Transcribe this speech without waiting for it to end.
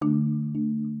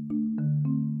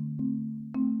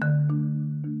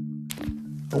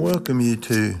I welcome you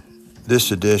to this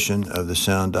edition of the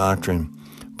Sound Doctrine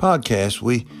podcast.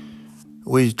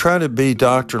 We try to be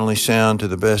doctrinally sound to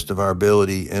the best of our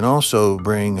ability and also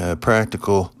bring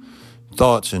practical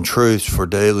thoughts and truths for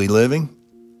daily living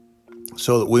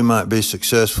so that we might be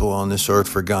successful on this earth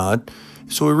for God.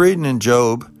 So we're reading in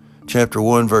Job chapter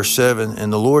 1, verse 7,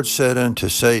 "And the Lord said unto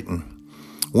Satan,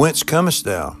 Whence comest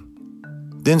thou?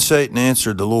 Then Satan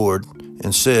answered the Lord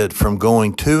and said, From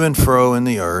going to and fro in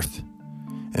the earth,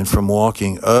 and from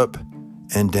walking up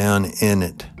and down in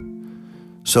it."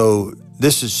 So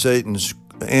this is Satan's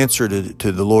answer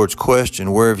to the Lord's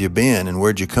question, where have you been and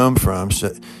where'd you come from?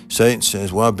 Satan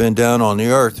says, well, I've been down on the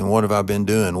earth, and what have I been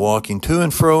doing? Walking to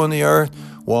and fro in the earth,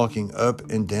 walking up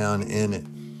and down in it.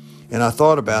 And I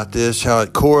thought about this, how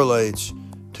it correlates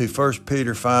to 1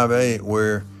 Peter 5:8,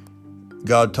 where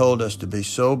God told us to be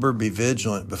sober, be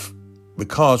vigilant,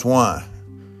 because why?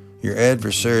 Your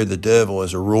adversary, the devil,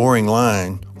 as a roaring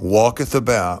lion, walketh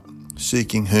about,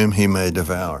 seeking whom he may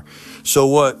devour. So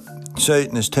what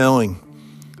Satan is telling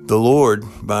the Lord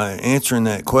by answering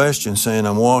that question, saying,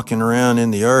 I'm walking around in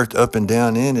the earth, up and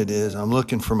down in it, is I'm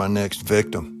looking for my next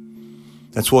victim.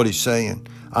 That's what he's saying.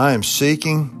 I am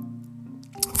seeking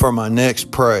for my next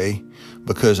prey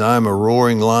because I'm a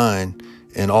roaring lion,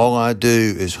 and all I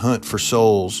do is hunt for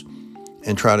souls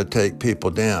and try to take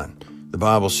people down. The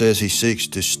Bible says he seeks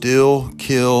to steal,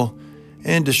 kill,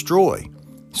 and destroy.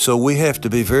 So we have to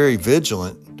be very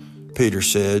vigilant, Peter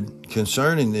said,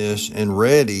 concerning this, and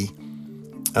ready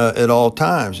at all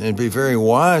times, and be very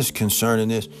wise concerning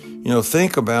this. You know,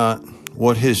 think about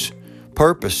what his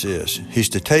purpose is. He's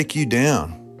to take you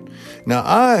down. Now,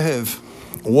 I have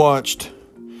watched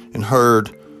and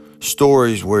heard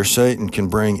stories where Satan can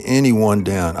bring anyone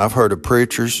down. I've heard of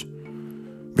preachers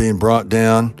being brought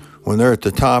down when they're at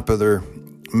the top of their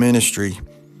ministry.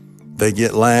 They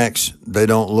get lax, they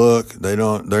don't look,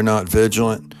 they're not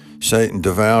vigilant. Satan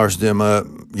devours them up,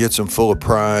 gets them full of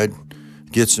pride,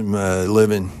 gets them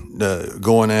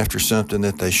going after something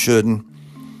that they shouldn't.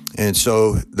 And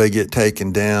so they get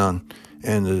taken down,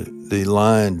 and the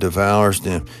lion devours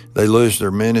them. They lose their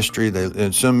ministry,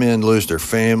 and some men lose their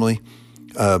family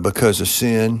because of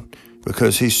sin,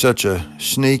 because he's such a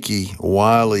sneaky,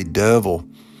 wily devil,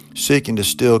 seeking to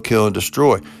steal, kill, and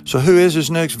destroy. So who is his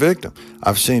next victim?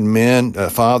 I've seen men,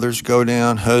 fathers go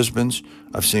down, husbands.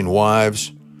 I've seen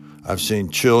wives. I've seen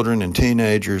children and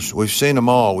teenagers. We've seen them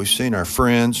all. We've seen our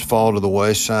friends fall to the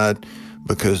wayside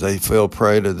because they fell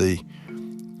prey to the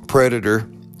predator,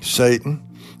 Satan.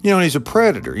 You know, and he's a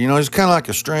predator. You know, he's kind of like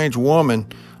a strange woman,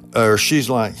 or she's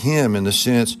like him in the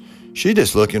sense she's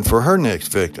just looking for her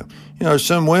next victim. You know,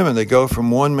 some women, they go from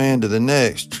one man to the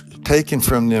next, taking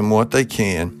from them what they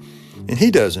can, and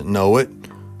he doesn't know it,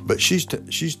 but she's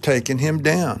taking him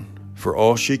down for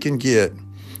all she can get.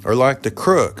 Or like the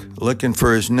crook, looking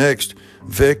for his next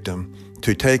victim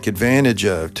to take advantage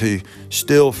of, to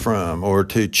steal from, or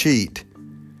to cheat.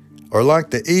 Or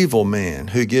like the evil man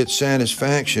who gets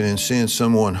satisfaction in seeing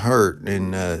someone hurt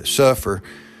and suffer.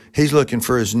 He's looking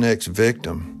for his next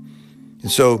victim.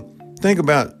 And so think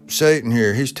about Satan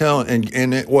here. He's telling,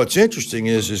 and what's interesting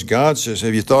is God says,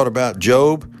 have you thought about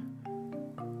Job?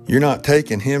 You're not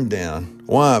taking him down.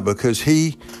 Why? Because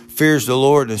he fears the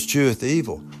Lord and escheweth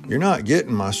evil. You're not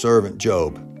getting my servant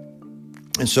Job.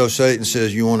 And so Satan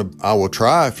says, I will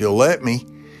try if you'll let me.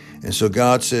 And so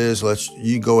God says,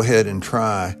 you go ahead and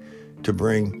try to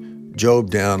bring Job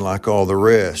down like all the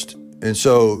rest. And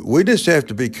so we just have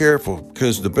to be careful,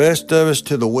 because the best of us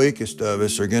to the weakest of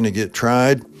us are going to get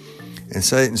tried, and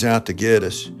Satan's out to get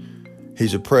us.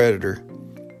 He's a predator.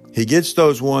 He gets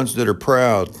those ones that are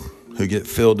proud, who get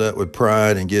filled up with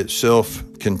pride and get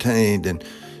self-contained and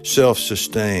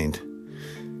self-sustained.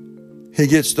 He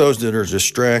gets those that are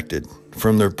distracted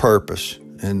from their purpose,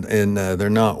 and they're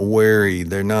not wary.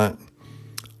 They're not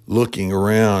looking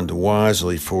around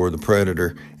wisely for the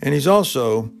predator. And he's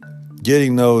also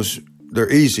getting those,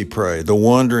 they're easy prey, the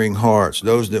wandering hearts,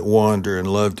 those that wander and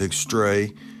love to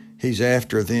stray. He's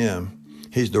after them.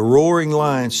 He's the roaring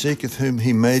lion, seeketh whom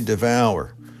he may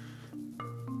devour.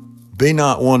 Be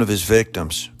not one of his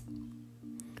victims.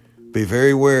 Be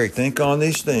very wary. Think on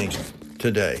these things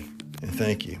today, and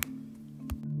thank you.